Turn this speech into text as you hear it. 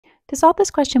To solve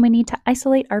this question, we need to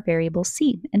isolate our variable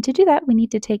c. And to do that, we need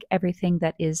to take everything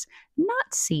that is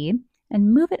not c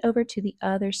and move it over to the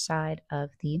other side of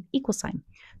the equal sign.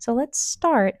 So let's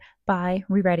start by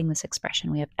rewriting this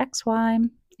expression. We have xy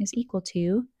is equal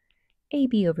to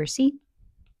ab over c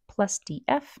plus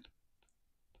df.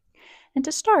 And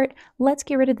to start, let's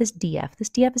get rid of this df. This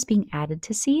df is being added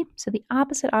to c, so the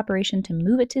opposite operation to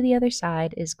move it to the other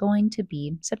side is going to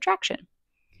be subtraction.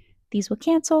 These will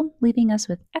cancel, leaving us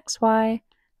with xy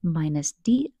minus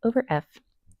d over f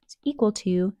is equal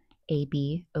to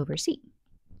ab over c.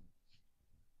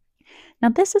 Now,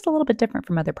 this is a little bit different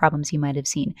from other problems you might have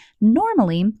seen.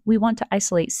 Normally, we want to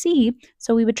isolate c,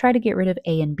 so we would try to get rid of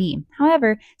a and b.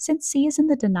 However, since c is in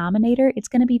the denominator, it's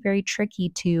going to be very tricky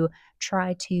to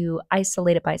try to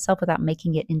isolate it by itself without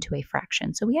making it into a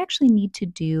fraction. So we actually need to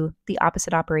do the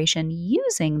opposite operation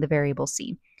using the variable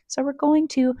c. So we're going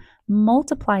to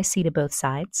multiply c to both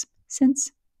sides,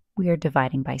 since we are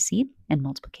dividing by c, and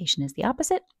multiplication is the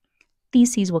opposite.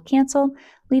 These c's will cancel,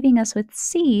 leaving us with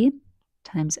c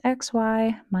times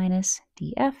xy minus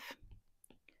df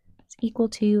is equal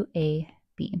to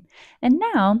ab. And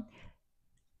now,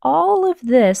 all of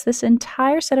this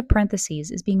entire set of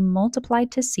parentheses is being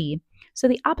multiplied to c, so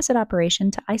the opposite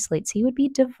operation to isolate c would be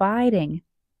dividing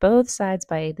both sides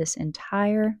by this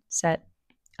entire set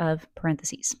of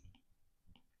parentheses.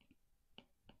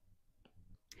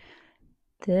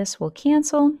 This will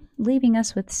cancel, leaving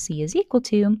us with c is equal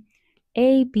to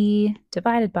ab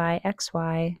divided by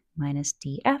xy minus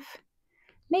df,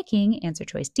 making answer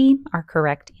choice D our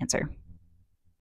correct answer.